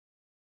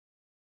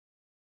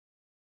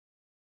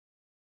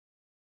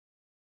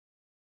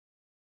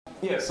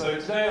Yeah, so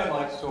today I'd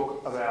like to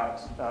talk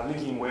about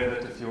linking weather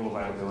to fuel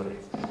availability.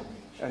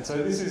 And so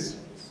this is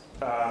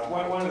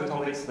one of the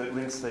topics that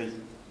links the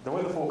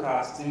weather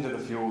forecasts into the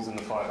fuels and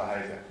the fire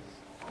behaviour.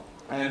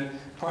 And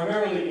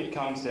primarily it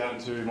comes down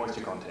to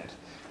moisture content,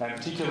 and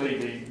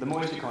particularly the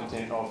moisture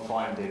content of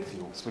fine dead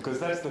fuels, because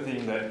that's the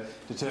thing that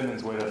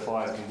determines whether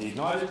fires can be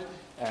ignited,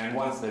 and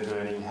once they're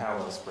burning, how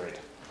they'll spread.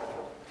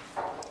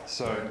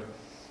 So,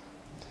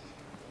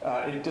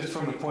 just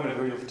from the point of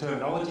view of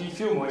terminology,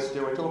 fuel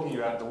moisture, we're talking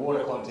about the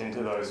water content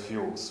of those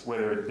fuels,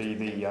 whether it be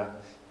the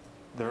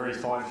very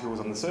fine fuels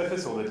on the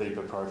surface or the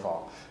deeper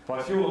profile.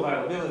 By fuel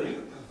availability,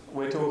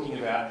 we're talking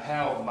about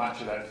how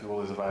much of that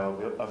fuel is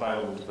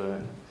available to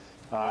burn.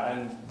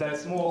 And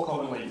that's more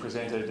commonly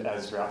presented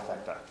as drought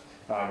factor,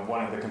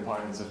 one of the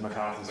components of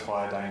MacArthur's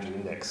Fire Danger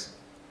Index.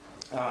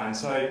 And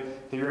so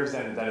he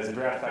represented that as a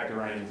drought factor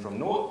ranging from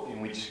 0, in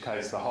which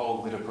case the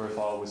whole litter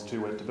profile was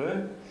too wet to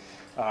burn,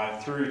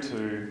 through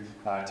to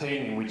 10,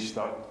 in which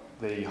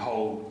the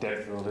whole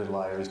depth of the litter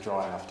layer is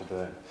dry enough to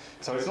burn.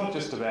 So it's not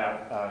just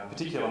about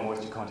particular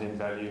moisture content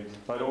value,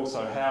 but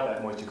also how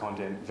that moisture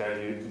content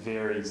value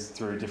varies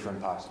through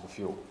different parts of the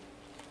fuel.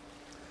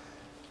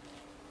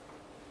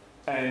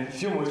 And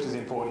fuel moisture is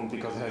important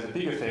because it has a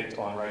big effect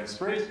on rate of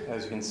spread,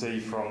 as you can see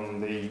from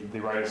the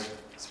rate of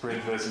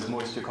spread versus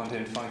moisture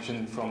content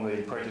function from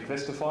the Project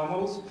Vesta fire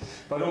models,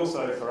 but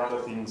also for other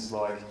things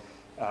like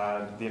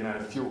the amount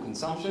of fuel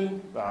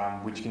consumption,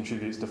 which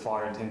contributes to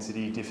fire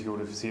intensity,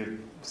 difficulty of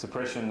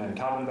suppression and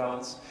carbon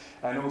balance,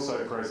 and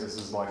also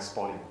processes like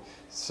spotting.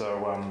 So,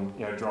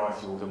 dry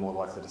fuels are more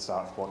likely to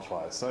start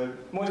watchfires. So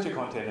moisture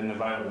content and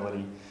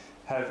availability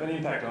have an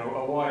impact on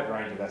a wide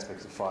range of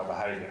aspects of fire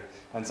behaviour.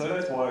 And so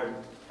that's why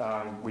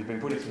we've been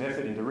putting some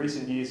effort into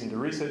recent years into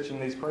researching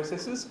these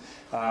processes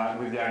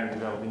with the aim of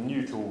developing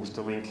new tools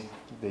to link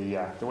the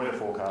weather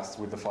forecasts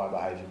with the fire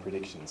behaviour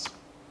predictions.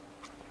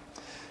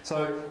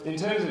 So in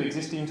terms of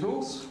existing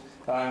tools,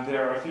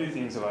 there are a few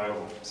things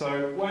available.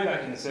 So way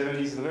back in the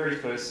 70s, the very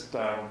first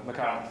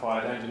MacArthur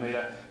Fire Danger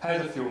Meter has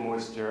a fuel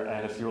moisture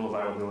and a fuel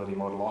availability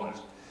model on it.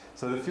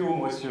 So the fuel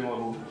moisture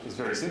model is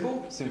very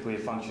simple, simply a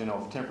function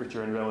of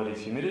temperature and relative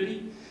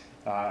humidity.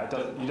 You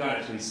don't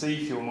actually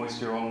see fuel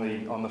moisture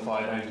on the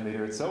fire danger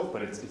meter itself,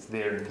 but it's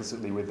there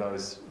implicitly with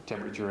those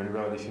temperature and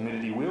relative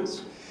humidity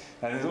wheels.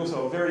 And there's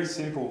also a very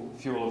simple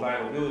fuel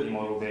availability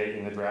model there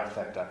in the drought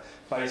factor,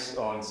 based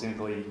on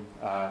simply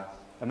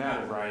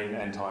amount of rain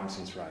and time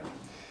since rain.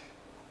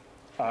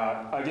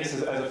 I guess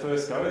as a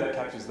first go, that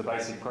captures the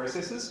basic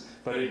processes,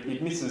 but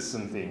it misses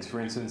some things. For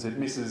instance, it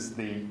misses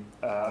the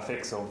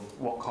effects of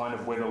what kind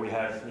of weather we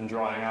have in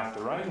drying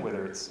after rain,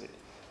 whether it's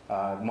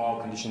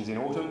mild conditions in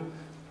autumn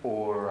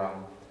or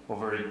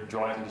very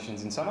dry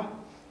conditions in summer.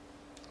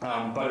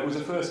 But it was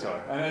a first go,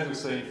 and as we've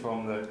seen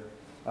from the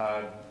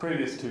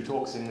previous two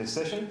talks in this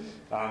session,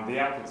 the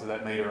outputs of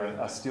that meter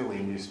are still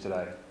in use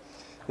today.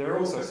 There are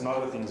also some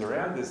other things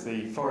around. There's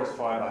the forest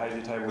fire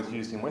behaviour tables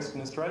used in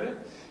Western Australia.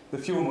 The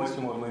fuel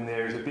moisture model in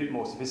there is a bit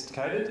more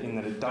sophisticated in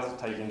that it does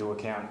take into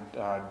account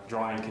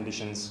drying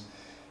conditions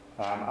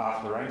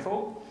after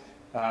rainfall.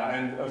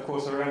 And of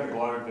course around the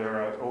globe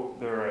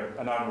there are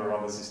a number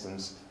of other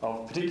systems.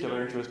 Of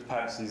particular interest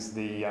perhaps is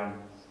the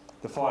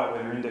Fire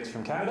Weather Index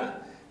from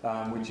Canada,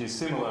 which is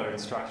similar in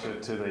structure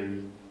to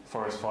the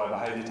forest fire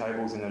behaviour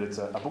tables in that it's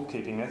a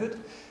bookkeeping method.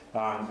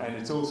 And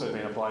it's also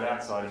been applied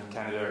outside of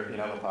Canada in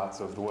other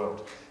parts of the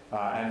world.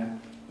 And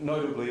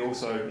notably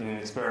also in an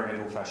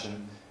experimental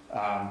fashion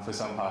for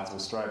some parts of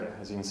Australia,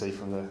 as you can see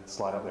from the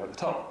slide up there at the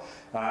top.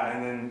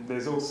 And then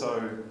there's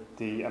also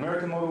the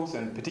American models,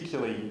 and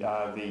particularly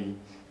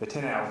the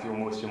 10-hour fuel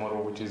moisture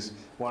model, which is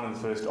one of the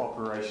first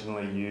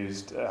operationally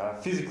used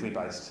physically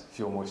based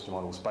fuel moisture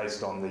models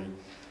based on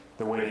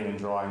the wetting and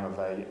drying of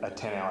a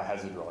 10-hour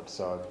hazard rod,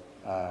 so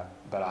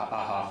about a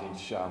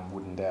half-inch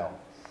wooden dowel.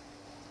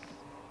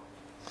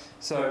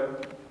 So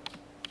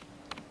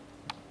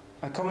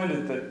I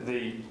commented that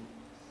the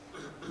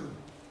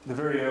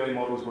very early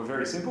models were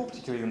very simple,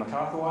 particularly the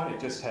MacArthur one. It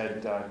just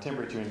had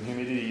temperature and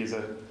humidity as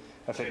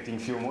affecting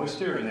fuel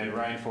moisture, and then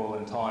rainfall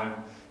and time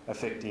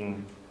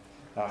affecting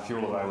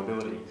fuel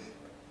availability.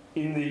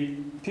 In the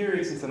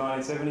period since the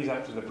 1970s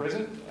up to the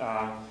present,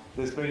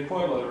 there's been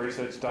quite a lot of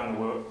research done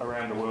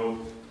around the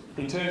world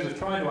in terms of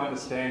trying to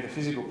understand the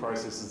physical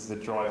processes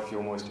that drive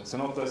fuel moisture. So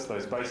not just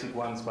those basic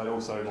ones, but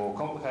also more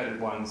complicated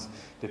ones,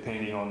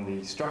 depending on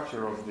the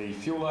structure of the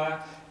fuel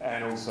layer,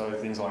 and also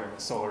things like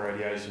solar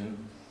radiation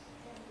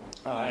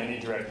and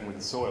interacting with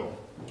the soil.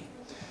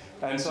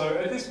 And so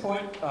at this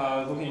point,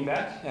 looking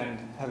back and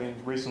having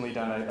recently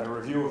done a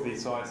review of the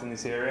science in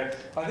this area,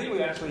 I think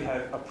we actually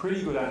have a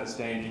pretty good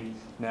understanding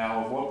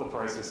now of what the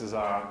processes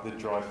are that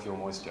drive fuel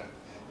moisture.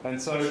 And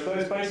so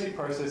those basic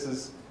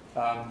processes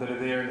that are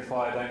there in the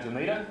fire danger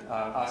meter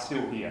are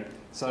still here.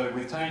 So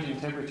with changing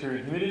temperature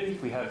and humidity,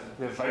 we have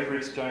vapour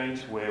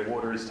exchange, where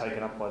water is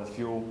taken up by the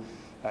fuel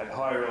at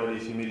higher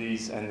relative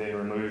humidities and then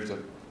removed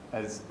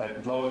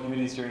at lower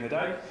humidities during the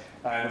day.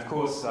 And of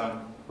course,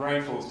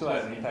 rainfall still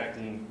has an impact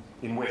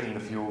in wetting the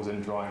fuels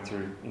and drying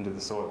through into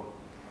the soil.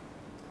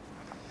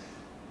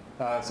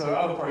 So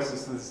other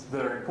processes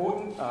that are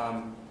important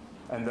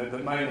and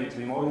that may need to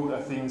be modelled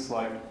are things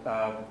like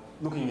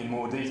looking in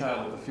more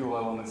detail at the fuel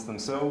elements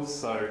themselves.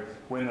 So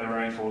when the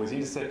rainfall is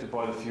intercepted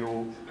by the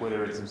fuel,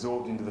 whether it's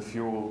absorbed into the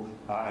fuel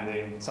and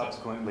then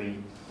subsequently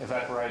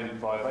evaporated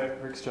via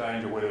vapour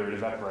exchange, or whether it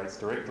evaporates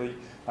directly,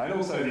 and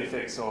also the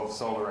effects of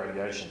solar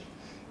radiation.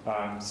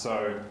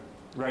 So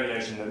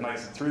radiation that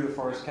makes it through the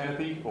forest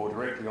canopy or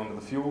directly onto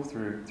the fuel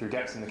through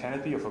gaps in the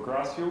canopy or for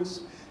grass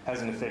fuels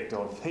has an effect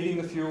of heating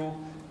the fuel,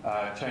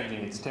 changing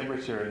its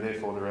temperature and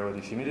therefore the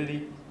relative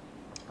humidity.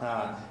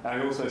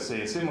 And we also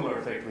see a similar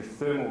effect with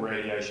thermal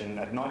radiation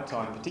at night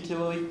time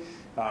particularly,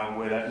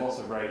 where that loss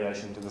of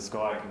radiation to the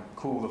sky can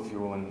cool the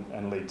fuel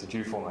and lead to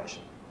dew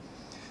formation.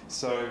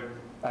 So,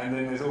 and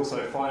then there's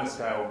also finer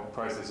scale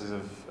processes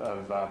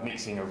of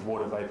mixing of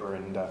water vapour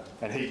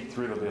and heat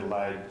through the little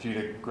layer due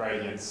to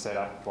gradients set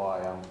up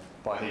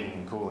by heating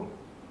and cooling.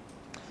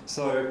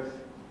 So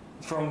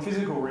from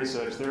physical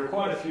research, there are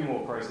quite a few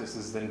more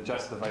processes than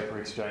just the vapour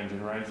exchange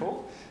and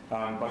rainfall.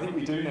 But I think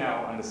we do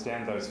now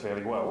understand those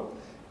fairly well.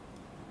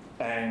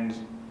 And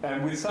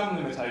with some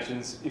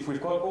limitations, if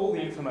we've got all the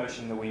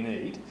information that we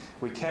need,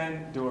 we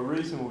can do a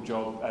reasonable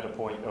job at a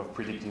point of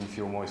predicting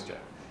fuel moisture.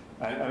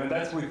 And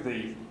that's with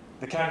the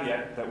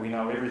caveat that we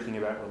know everything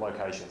about the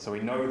location. So we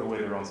know the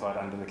weather on site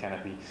under the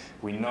canopy,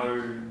 we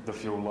know the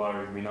fuel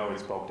load, we know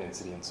its bulk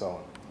density and so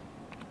on.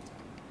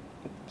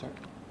 Sorry.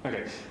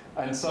 Okay,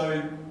 and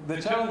so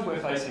the challenge we're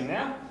facing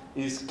now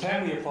is,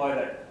 can we apply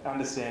that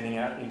understanding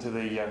out into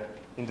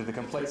the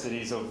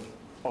complexities of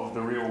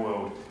the real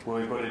world, where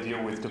we've got to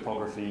deal with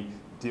topography,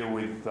 deal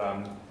with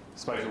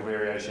spatial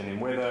variation in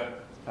weather,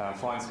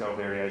 fine-scale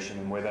variation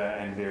in weather,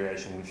 and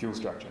variation in fuel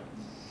structure.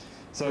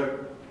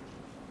 So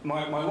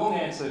my long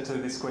answer to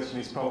this question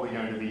is probably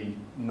going to be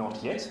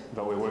not yet,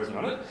 but we're working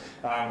on it.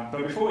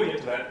 But before we get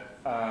to that,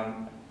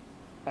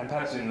 and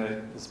perhaps in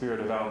the spirit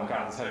of Alan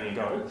McArthur's having a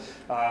go,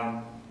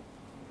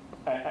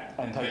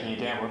 and taking it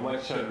down, I'd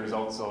like to show the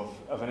results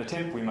of an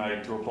attempt we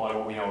made to apply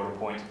what we know at a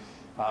point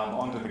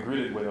onto the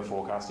gridded weather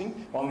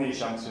forecasting on the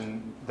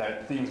assumption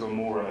that things were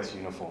more or less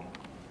uniform.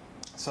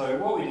 So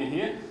what we did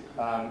here,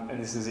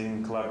 and this is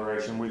in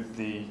collaboration with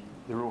the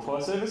Rural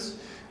Fire Service,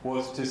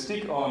 was to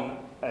stick on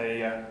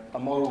a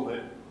model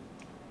that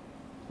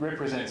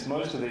represents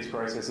most of these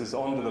processes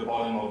onto the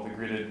bottom of the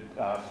gridded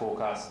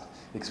forecast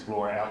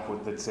explorer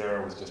output that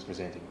Sarah was just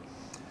presenting.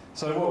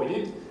 So what we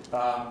did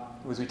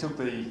was we took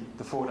the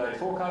 4-day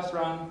forecast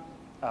run,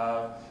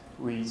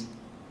 we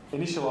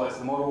initialised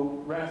the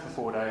model, ran it for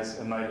 4 days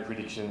and made a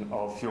prediction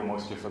of fuel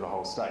moisture for the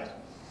whole state.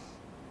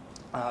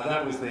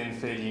 That was then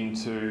fed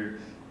into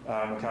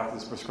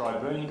MacArthur's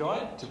prescribed burning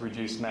guide to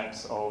produce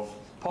maps of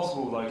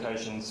possible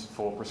locations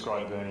for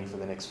prescribed burning for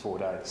the next 4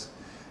 days.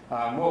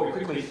 What we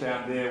quickly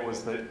found there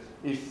was that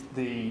if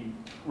the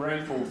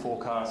rainfall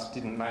forecast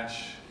didn't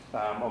match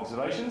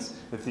observations,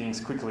 that things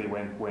quickly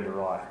went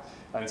awry.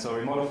 And so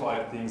we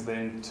modified things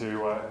then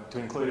to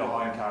include a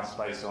hindcast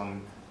based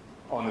on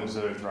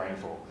observed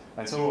rainfall.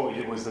 And so what we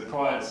did was that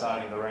prior to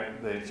starting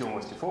the fuel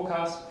moisture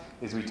forecast,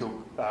 is we took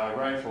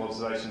rainfall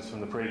observations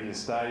from the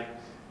previous day,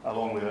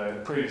 along with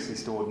a previously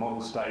stored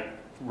model state,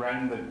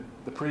 ran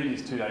the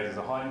previous 2 days as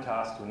a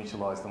hindcast to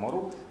initialise the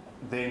model,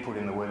 then put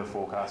in the weather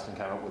forecast and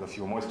came up with a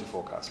fuel moisture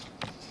forecast.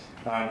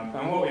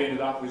 And what we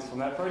ended up with from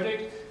that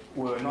project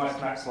were nice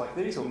maps like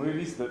these, or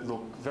movies that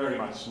look very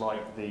much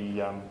like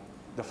the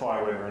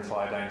fire weather and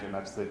fire danger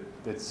maps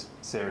that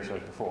Sarah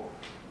showed before.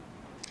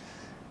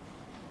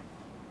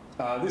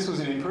 This was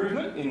an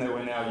improvement in that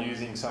we're now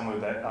using some of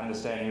that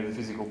understanding of the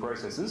physical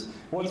processes.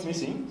 What's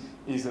missing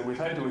is that we've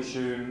had to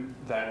assume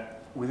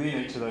that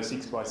within each of those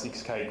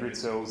 6x6k grid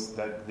cells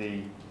that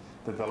the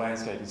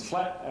landscape is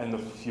flat and the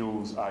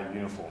fuels are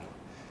uniform.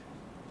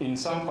 In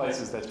some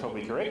places that's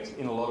probably correct,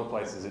 in a lot of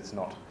places it's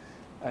not.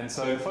 And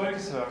so the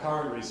focus of our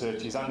current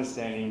research is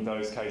understanding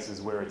those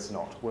cases where it's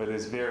not, where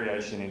there's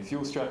variation in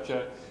fuel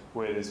structure,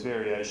 where there's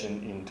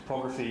variation in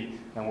topography,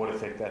 and what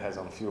effect that has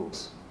on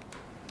fuels.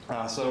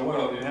 So what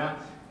I'll do now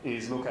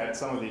is look at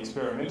some of the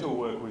experimental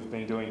work we've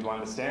been doing to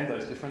understand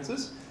those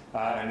differences,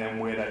 and then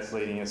where that's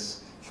leading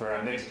us for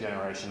our next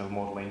generation of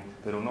modelling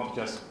that will not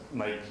just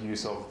make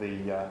use of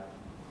the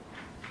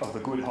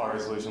good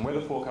high-resolution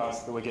weather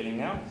forecasts that we're getting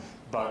now,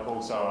 but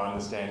also our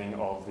understanding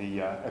of the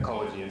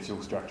ecology and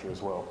fuel structure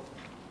as well.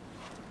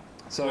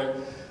 So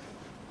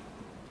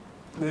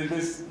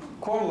there's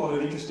quite a lot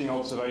of interesting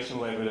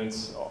observational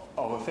evidence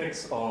of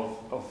effects of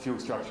fuel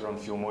structure on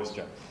fuel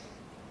moisture.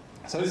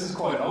 So this is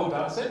quite an old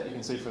data set, you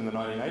can see from the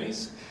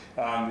 1980s,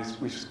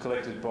 which was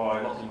collected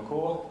by Lockie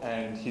McCaw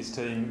and his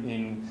team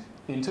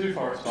in 2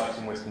 forest types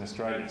in Western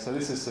Australia. So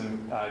this is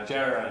some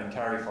Jarrah and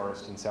Karri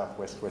forest in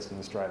southwest Western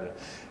Australia.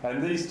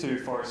 And these 2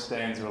 forest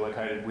stands are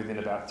located within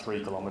about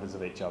 3 kilometres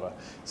of each other.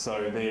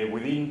 So they're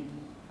within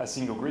a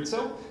single grid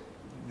cell.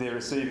 They're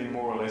receiving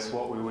more or less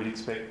what we would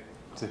expect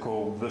to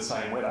call the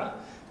same weather.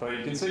 But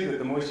you can see that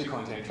the moisture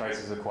content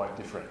traces are quite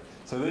different.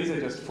 So these are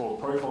just for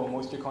profile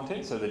moisture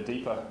content, so the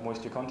deeper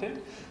moisture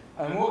content.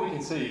 And what we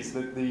can see is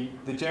that the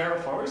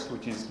Jarrah forest,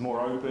 which is more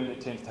open,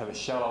 it tends to have a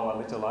shallower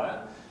litter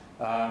layer,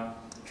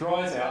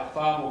 dries out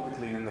far more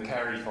quickly than the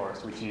carry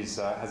forest, which is,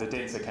 has a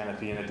denser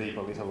canopy and a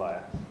deeper litter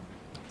layer.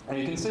 And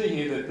you can see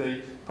here that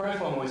the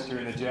profile moisture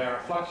in the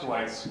Jarrah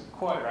fluctuates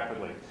quite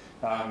rapidly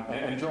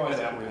and dries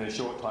out within a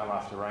short time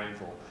after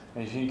rainfall.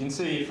 And you can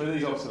see for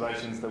these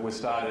observations that were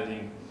started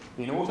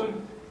in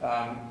autumn,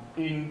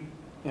 in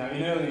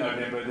early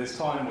November, there's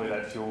time where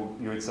that fuel,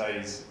 you would say,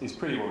 is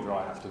pretty well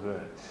dry enough to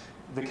burn.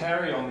 The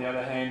carry, on the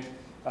other hand,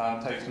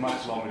 takes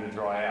much longer to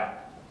dry out.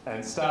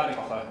 And starting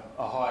off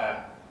a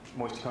higher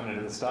moisture content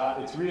at the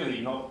start, it's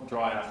really not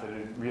dry enough that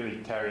it really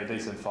carry a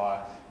decent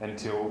fire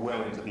until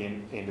well into the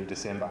end of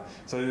December.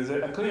 So there's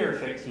a clear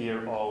effect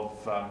here of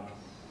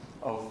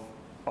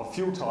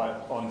fuel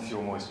type on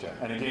fuel moisture.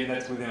 And again,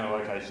 that's within a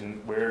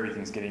location where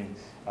everything's getting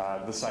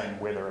the same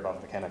weather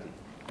above the canopy.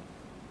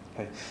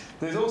 Okay.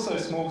 There's also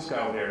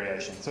small-scale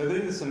variation. So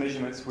these are some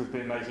measurements we've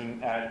been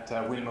making at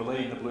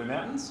Winmalee in the Blue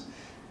Mountains,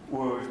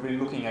 where we've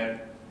been looking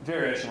at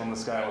variation on the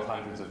scale of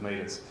hundreds of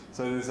metres.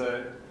 So there's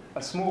a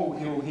small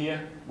hill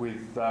here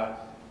with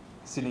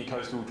Sydney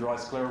coastal dry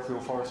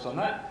sclerophyll forest on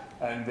that,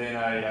 and then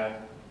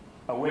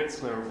a wet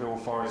sclerophyll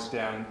forest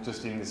down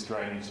just in this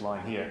drainage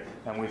line here.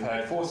 And we've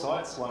had 4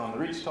 sites, one on the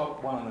ridge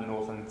top, one on the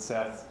north and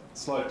south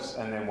slopes,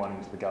 and then one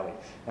into the gully.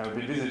 And we've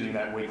been visiting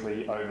that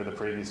weekly over the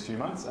previous few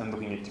months and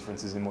looking at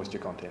differences in moisture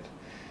content.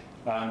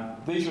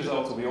 These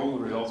results will be all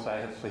the results I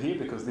have for here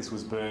because this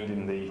was burned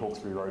in the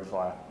Hawkesbury Road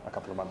fire a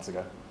couple of months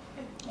ago.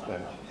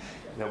 So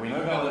there'll be no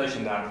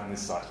validation data from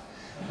this site.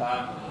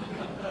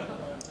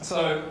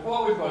 So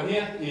what we've got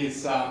here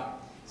is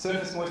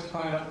surface moisture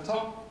content up the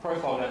top,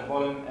 profile down the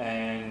bottom,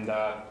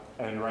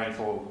 and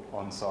rainfall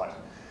on site.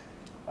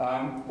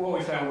 What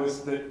we found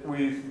was that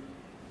with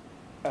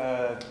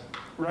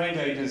rain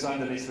gauges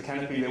underneath the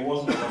canopy, there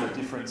wasn't a lot of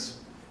difference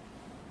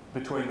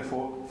between the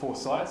four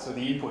sites, so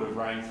the input of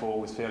rainfall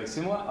was fairly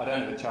similar. I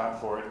don't have a chart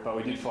for it, but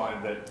we did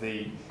find that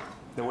the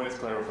wet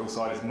sclerophyll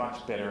site is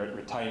much better at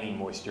retaining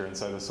moisture, and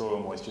so the soil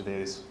moisture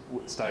there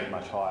stayed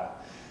much higher.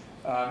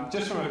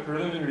 Just from a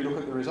preliminary look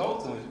at the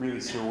results, and we're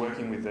really still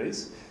working with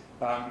these,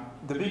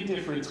 the big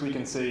difference we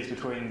can see is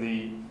between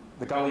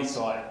the gully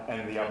site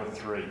and the other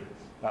 3.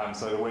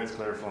 So the wet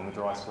sclerophyll and the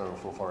dry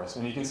sclerophyll forest.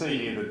 And you can see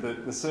here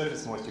that the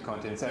surface moisture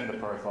contents and the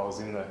profiles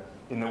in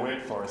the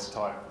wet forest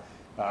type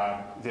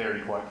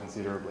vary quite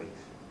considerably,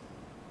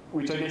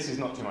 which I guess is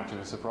not too much of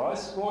a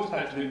surprise. What was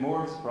perhaps a bit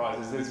more of a surprise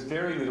is there's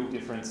very little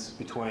difference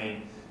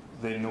between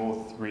the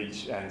north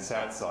ridge and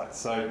south sites.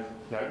 So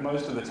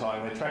most of the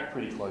time they track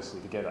pretty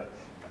closely together.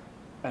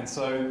 And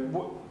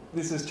so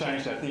this has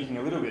changed our thinking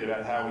a little bit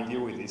about how we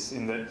deal with this,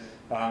 in that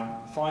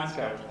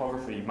fine-scale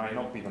topography may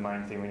not be the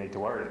main thing we need to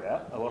worry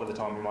about. A lot of the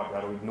time we might be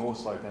able to ignore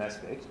slope and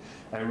aspect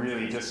and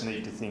really just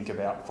need to think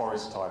about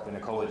forest type and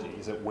ecology.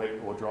 Is it wet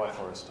or dry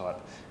forest type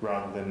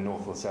rather than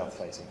north or south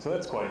facing? So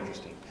that's quite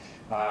interesting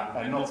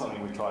and not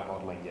something we've tried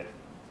modelling yet.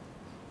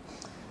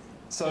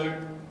 So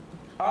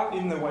up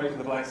in the wake of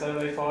the Black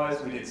Saturday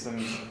fires, we did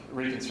some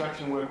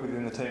reconstruction work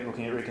within the team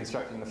looking at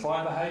reconstructing the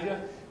fire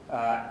behaviour.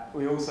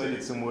 We also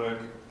did some work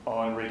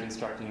on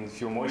reconstructing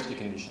fuel moisture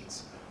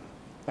conditions.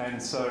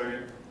 And so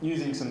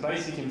using some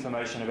basic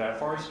information about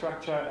forest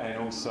structure and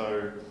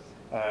also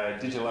a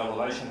digital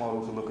elevation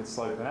model to look at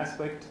slope and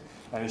aspect,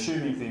 and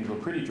assuming things were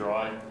pretty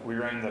dry, we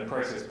ran the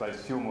process-based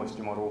fuel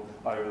moisture model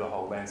over the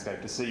whole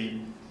landscape to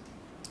see,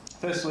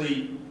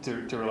 firstly,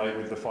 to relate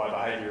with the fire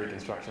behaviour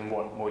reconstruction,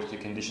 what moisture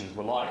conditions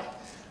were like,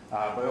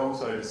 but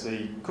also to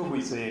see, could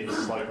we see any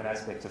slope and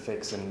aspect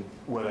effects and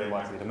were they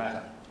likely to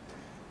matter?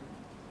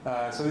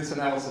 So this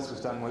analysis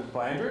was done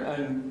by Andrew,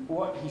 and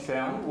what he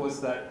found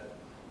was that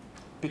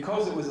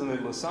because it was in the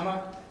middle of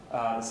summer,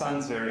 the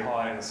sun's very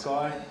high in the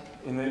sky,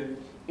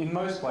 in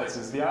most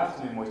places the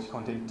afternoon moisture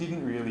content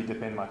didn't really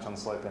depend much on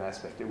slope and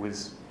aspect. It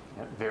was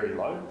very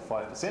low,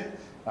 5%,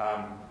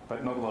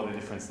 but not a lot of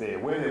difference there.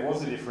 Where there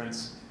was a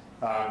difference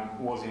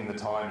was in the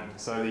timing.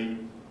 So the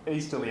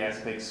easterly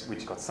aspects,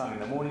 which got sun in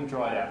the morning,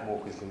 dried out more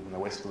quickly than the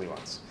westerly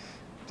ones.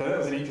 So that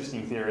was an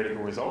interesting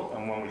theoretical result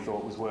and one we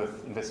thought was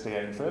worth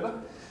investigating further.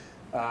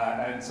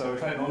 And so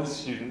we've had an honours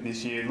student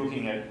this year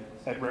looking at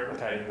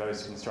replicating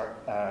those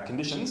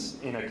conditions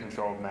in a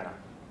controlled manner.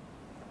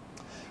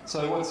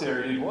 So what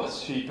Sarah did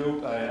was she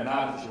built an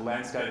artificial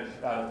landscape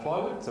out of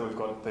plywood. So we've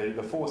got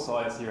the 4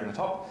 sides here in the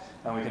top,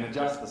 and we can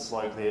adjust the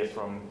slope there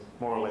from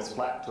more or less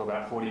flat to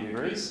about 40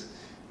 degrees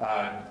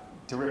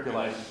to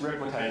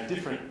replicate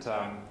different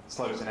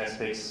slopes and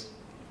aspects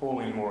all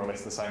in more or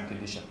less the same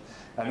condition.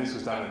 And this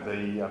was done at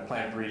the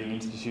Plant Breeding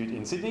Institute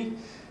in Sydney.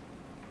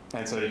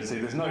 And so you can see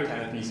there's no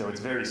canopy, so it's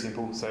very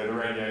simple. So the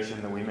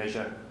radiation that we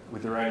measure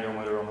with the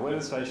radiometer on the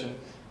weather station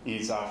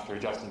is after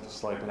adjusting for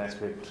slope and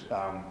aspect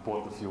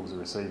what the fuels are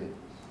receiving.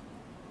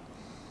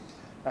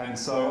 And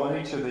so on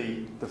each of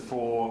the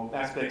 4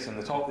 aspects in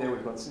the top there,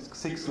 we've got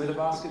 6 litter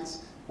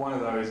baskets. One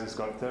of those has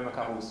got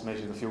thermocouples to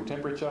measure the fuel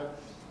temperature.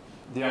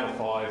 The other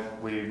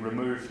 5 we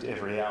removed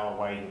every hour,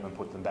 weighed them and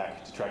put them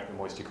back to track the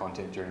moisture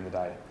content during the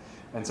day.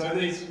 And so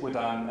these were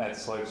done at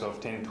slopes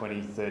of 10,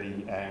 20,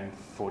 30 and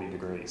 40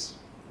 degrees.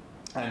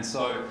 And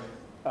so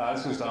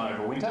this was done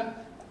over winter.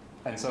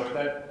 And so at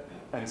that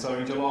And so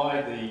in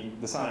July,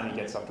 the sun only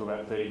gets up to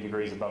about 30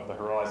 degrees above the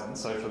horizon.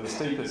 So for the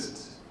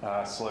steepest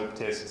slope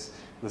tests,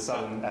 the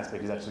southern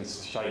aspect is actually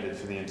shaded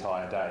for the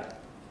entire day.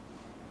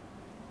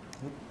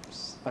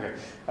 Oops. Okay,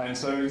 and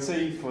so you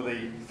see for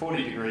the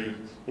 40-degree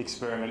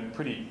experiment,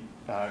 pretty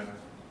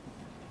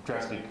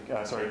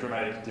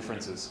dramatic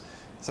differences.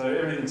 So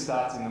everything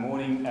starts in the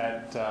morning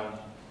at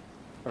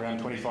around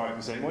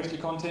 25% moisture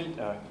content,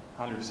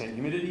 100%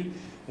 humidity.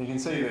 And you can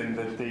see then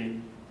that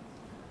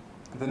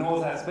the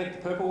north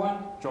aspect, the purple one,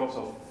 drops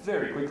off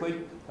very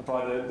quickly.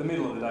 By the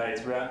middle of the day,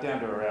 it's down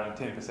to around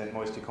 10%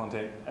 moisture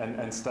content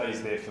and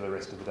stays there for the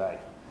rest of the day.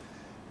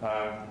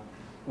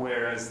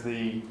 Whereas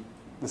the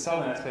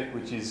southern aspect,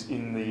 which is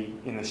in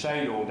the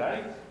shade all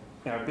day,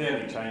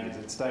 barely changes.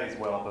 It stays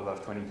well up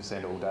above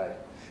 20% all day.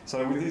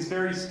 So with these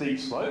very steep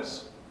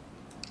slopes,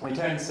 we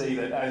can see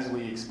that as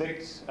we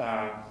expect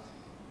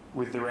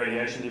with the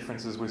radiation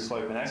differences with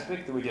slope and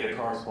aspect, that we get a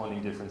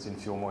corresponding difference in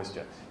fuel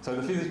moisture. So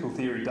the physical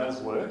theory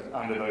does work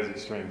under those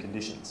extreme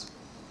conditions.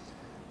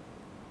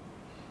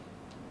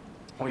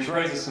 Which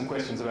raises some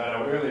questions about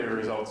our earlier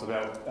results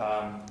about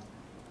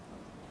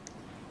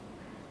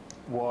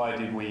why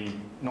did we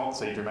not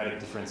see dramatic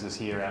differences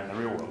here out in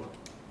the real world.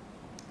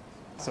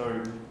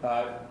 So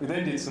we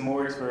then did some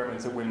more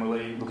experiments at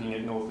Wimberley looking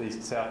at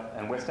northeast, south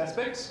and west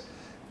aspects.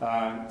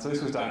 So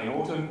this was done in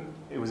autumn.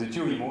 It was a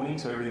dewy morning,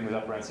 so everything was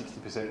up around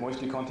 60%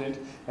 moisture content.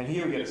 And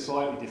here we get a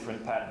slightly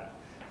different pattern.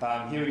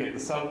 Here we get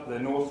the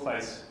north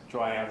face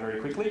drying out very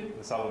quickly,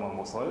 the southern one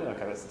more slowly.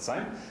 Okay, that's the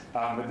same.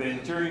 But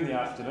then during the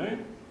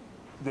afternoon,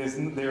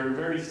 there are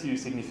very few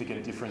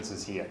significant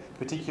differences here.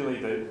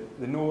 Particularly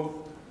the north,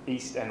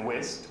 east and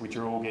west, which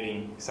are all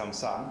getting some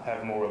sun,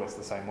 have more or less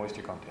the same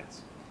moisture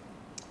contents.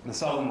 The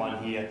southern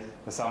one here,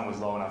 the sun was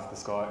low enough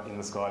in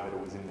the sky that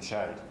it was in the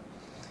shade.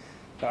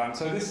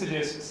 So this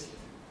suggests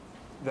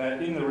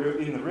that in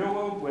the real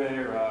world,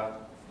 where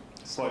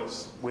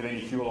slopes with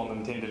any fuel on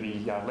them tend to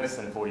be less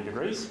than 40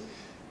 degrees,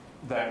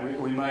 that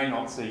we may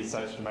not see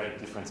such dramatic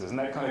differences. And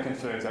that kind of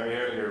confirms our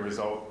earlier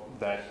result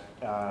that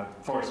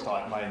forest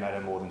type may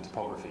matter more than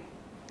topography.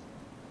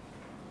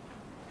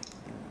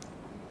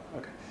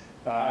 Okay.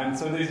 And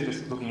so these are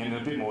just looking in a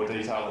bit more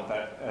detail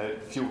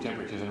at fuel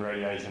temperatures and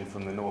radiation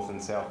from the north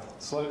and south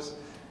slopes.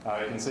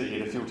 You can see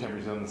here the fuel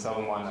temperatures on the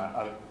southern one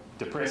are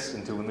depressed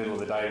until the middle of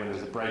the day when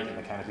there's a break in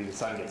the canopy, the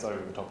sun gets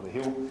over the top of the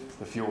hill,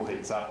 the fuel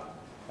heats up,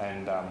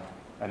 and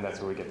that's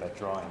where we get that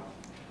drying.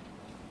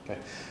 Okay.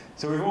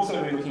 So we've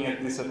also been looking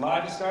at this at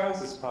larger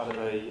scales as part of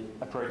a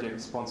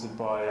project sponsored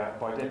by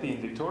DEPI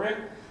in Victoria.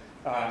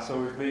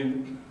 So we've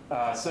been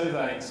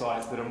surveying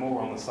sites that are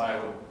more on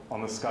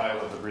the scale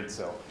of a grid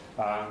cell.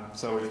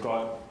 So we've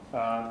got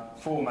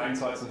 4 main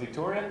sites in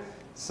Victoria.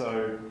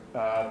 So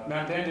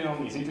Mount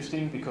Dandenong is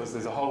interesting because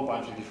there's a whole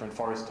bunch of different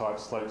forest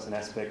types, slopes and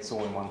aspects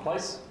all in one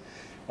place.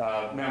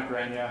 Mount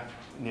Grania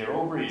near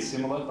Albury is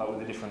similar but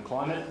with a different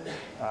climate.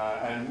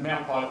 And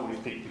Mount Piper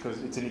we've picked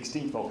because it's an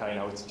extinct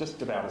volcano. It's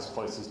just about as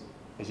close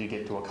as you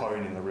get to a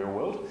cone in the real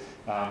world,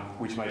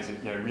 which makes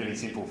it really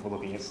simple for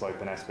looking at slope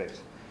and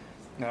aspect.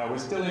 Now we're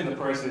still in the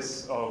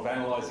process of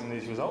analysing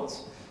these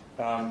results,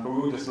 but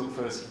we'll just look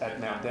first at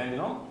Mount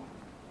Dandenong.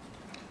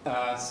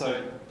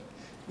 So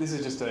this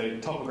is just a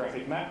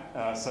topographic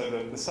map. So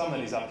the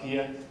summit is up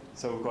here.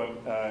 So we've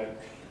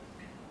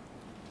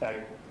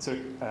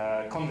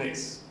got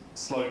convex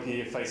slope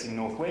here facing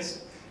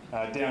northwest.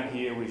 Down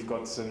here we've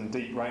got some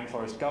deep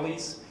rainforest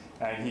gullies,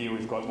 and here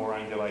we've got more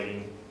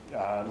undulating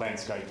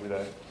landscape with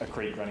a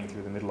creek running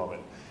through the middle of it.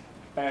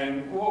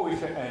 And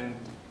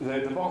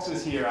the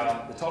boxes here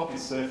are, the top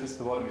is surface,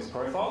 the bottom is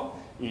profile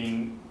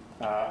in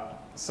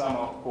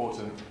summer,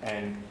 autumn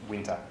and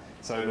winter.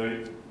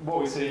 So what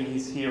we're seeing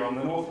is here on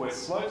the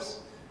northwest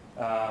slopes,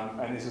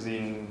 and this was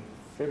in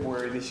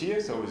February this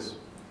year, so it was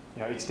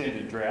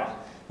extended drought.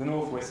 The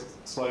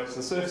northwest slopes,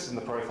 the surface and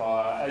the profile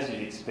are, as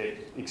you'd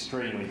expect,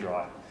 extremely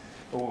dry,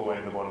 all the way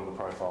to the bottom of the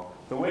profile.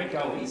 The wet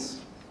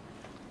gullies,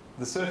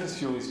 the surface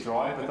fuel is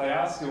dry, but they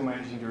are still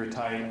managing to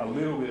retain a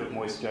little bit of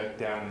moisture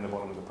down in the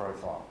bottom of the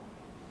profile.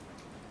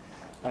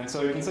 And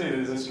so you can see that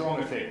there's a strong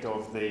effect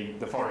of the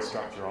forest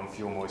structure on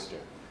fuel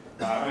moisture.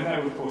 And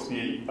that would of course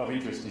be of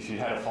interest if you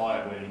had a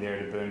fire burning there.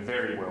 It'd burn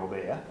very well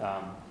there,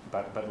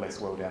 but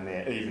less well down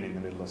there, even in the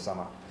middle of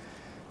summer.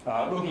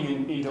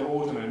 Looking into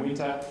autumn and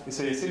winter, you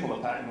see a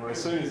similar pattern where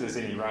as soon as there's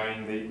any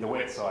rain, the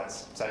wet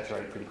sites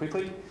saturate pretty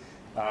quickly,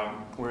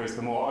 whereas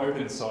the more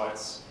open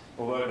sites,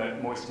 although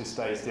that moisture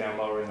stays down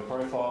lower in the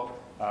profile,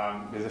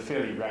 there's a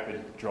fairly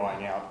rapid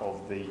drying out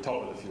of the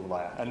top of the fuel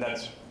layer, and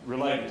that's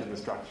related to the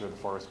structure of the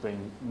forest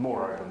being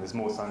more open. There's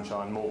more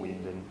sunshine, more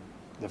wind, and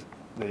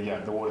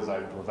the water's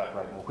able to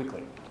evaporate more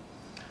quickly.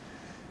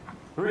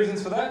 The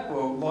reasons for that?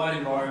 Well, light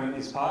environment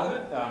is part of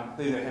it.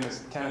 These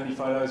are canopy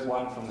photos,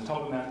 one from the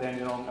top of Mount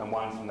Dandenong and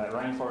one from that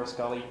rainforest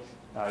gully.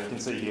 You can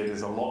see here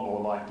there's a lot more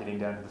light getting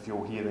down to the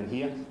fuel here than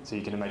here, so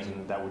you can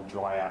imagine that would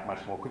dry out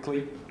much more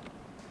quickly.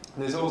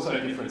 There's also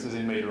differences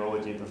in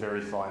meteorology at a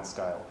very fine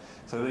scale.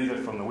 So these are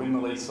from the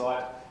Wimberley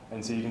site,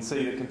 and so you can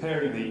see that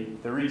comparing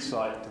the ridge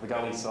site to the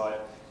gully site,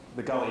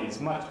 the gully is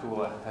much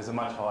cooler, has a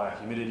much higher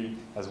humidity,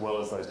 as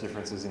well as those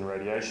differences in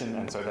radiation,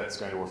 and so that's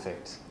going to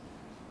affect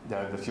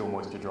the fuel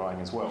moisture drying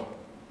as well.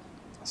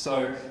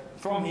 So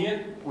from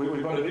here,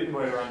 we've got a bit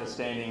more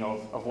understanding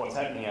of what's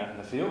happening out in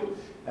the field,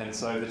 and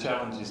so the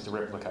challenge is to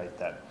replicate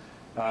that.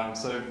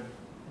 So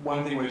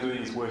one thing we're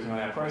doing is working on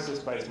our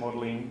process-based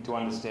modelling to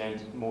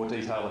understand more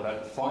detail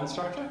about the fine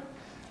structure.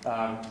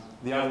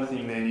 The other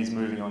thing then is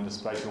moving on to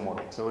spatial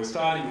modelling. So we're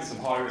starting with some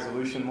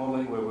high-resolution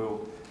modelling where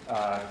we'll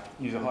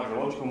use a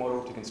hydrological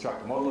model to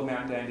construct a model of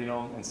Mount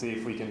Dandenong and see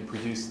if we can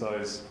produce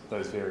those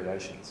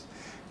variations.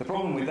 The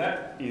problem with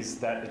that is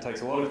that it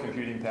takes a lot of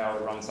computing power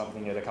to run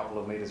something at a couple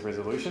of metres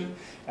resolution,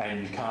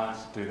 and you can't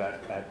do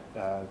that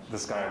at the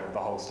scale of the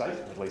whole state,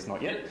 at least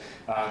not yet.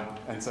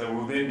 And so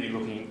we'll then be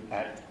looking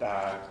at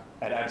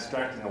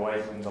abstracting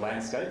away from the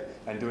landscape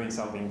and doing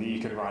something that you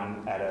can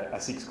run at a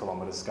 6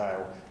 kilometre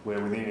scale,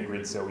 where within a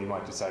grid cell you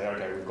might just say,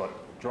 okay, we've got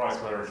dry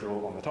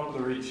sclerophyll on the top of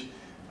the ridge,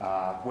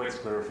 wet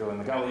sclerophyll in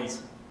the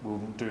gullies. We'll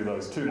do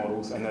those two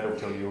models, and that'll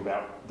tell you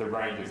about the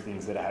range of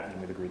things that are happening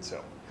with the grid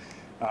cell.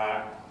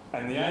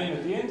 And the aim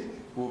at the end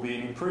will be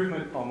an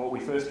improvement on what we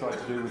first tried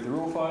to do with the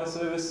rural fire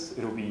service.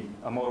 It'll be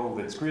a model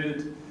that's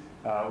gridded,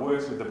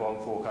 works with the bomb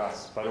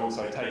forecasts, but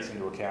also takes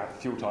into account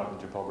fuel type and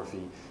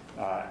topography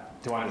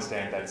to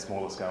understand that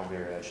smaller scale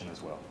variation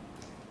as well.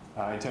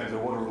 In terms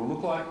of what it will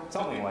look like,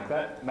 something like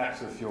that,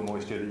 maps of fuel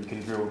moisture that you can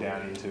drill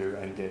down into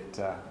and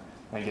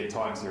get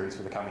time series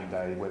for the coming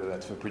day, whether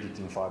that's for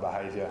predicting fire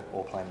behaviour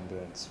or planning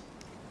burns.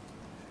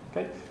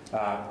 Okay,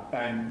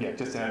 and yeah,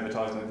 just an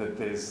advertisement that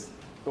there's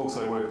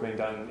also work being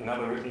done in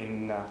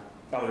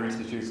other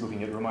institutes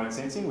looking at remote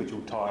sensing, which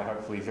will tie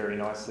hopefully very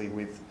nicely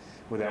with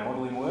our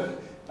modelling work.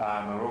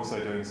 And we're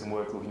also doing some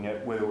work looking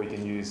at whether we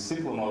can use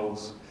simpler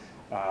models,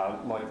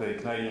 like the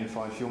Canadian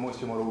fine fuel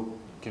moisture model,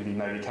 can be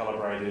maybe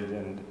calibrated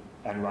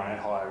and run at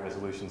higher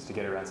resolutions to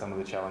get around some of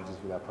the challenges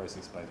with our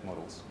process-based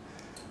models.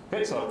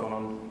 Okay, so I've gone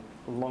on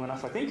long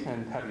enough, I think,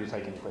 and happy to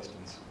take any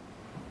questions.